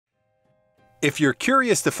If you're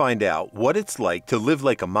curious to find out what it's like to live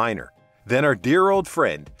like a miner, then our dear old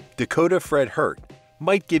friend, Dakota Fred Hurt,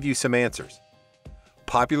 might give you some answers.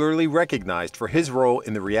 Popularly recognized for his role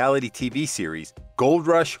in the reality TV series Gold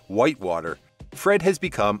Rush Whitewater, Fred has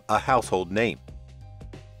become a household name.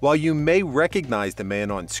 While you may recognize the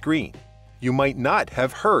man on screen, you might not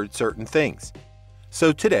have heard certain things.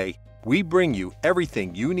 So today, we bring you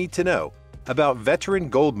everything you need to know about veteran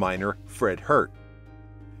gold miner Fred Hurt.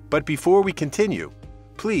 But before we continue,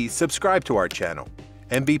 please subscribe to our channel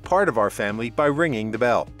and be part of our family by ringing the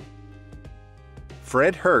bell.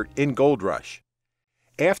 Fred Hurt in Gold Rush.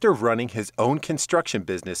 After running his own construction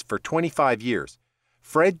business for 25 years,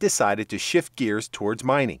 Fred decided to shift gears towards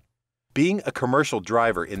mining. Being a commercial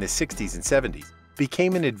driver in the 60s and 70s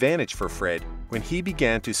became an advantage for Fred when he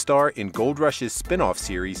began to star in Gold Rush's spin-off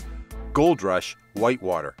series, Gold Rush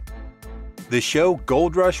Whitewater. The show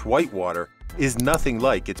Gold Rush Whitewater is nothing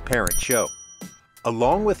like its parent show.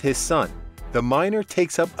 Along with his son, the miner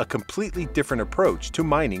takes up a completely different approach to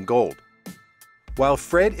mining gold. While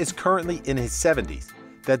Fred is currently in his 70s,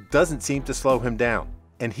 that doesn't seem to slow him down,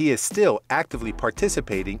 and he is still actively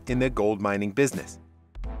participating in the gold mining business.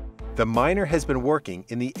 The miner has been working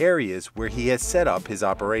in the areas where he has set up his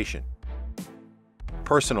operation.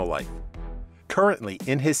 Personal life. Currently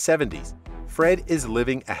in his 70s, Fred is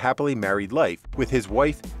living a happily married life with his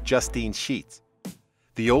wife, Justine Sheets.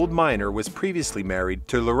 The old miner was previously married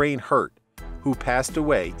to Lorrayne Hurt, who passed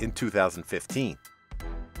away in 2015.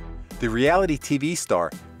 The reality TV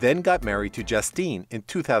star then got married to Justine in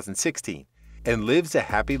 2016 and lives a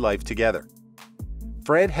happy life together.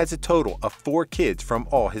 Fred has a total of 4 kids from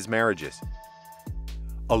all his marriages.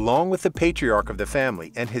 Along with the patriarch of the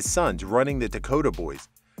family and his sons running the Dakota Boys,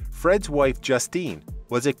 Fred's wife Justine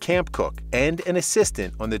was a camp cook and an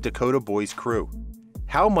assistant on the Dakota Boys crew.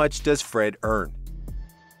 How much does Fred earn?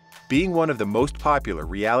 Being one of the most popular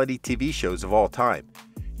reality TV shows of all time,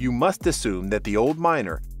 you must assume that the old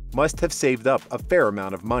miner must have saved up a fair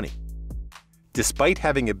amount of money. Despite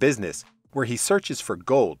having a business where he searches for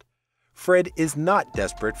gold, Fred is not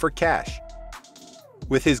desperate for cash.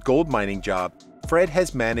 With his gold mining job, Fred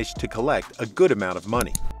has managed to collect a good amount of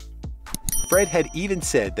money. Fred had even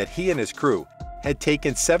said that he and his crew had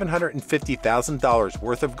taken $750,000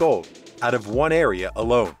 worth of gold out of one area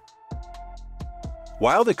alone.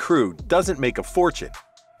 While the crew doesn't make a fortune,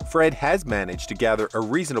 Fred has managed to gather a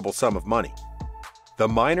reasonable sum of money. The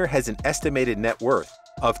miner has an estimated net worth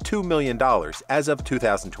of $2 million as of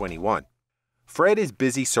 2021. Fred is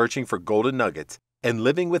busy searching for golden nuggets and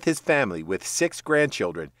living with his family with 6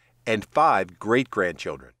 grandchildren and 5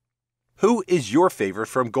 great-grandchildren. Who is your favorite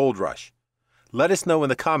from Gold Rush? Let us know in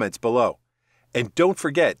the comments below. And don't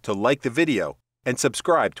forget to like the video and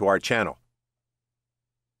subscribe to our channel.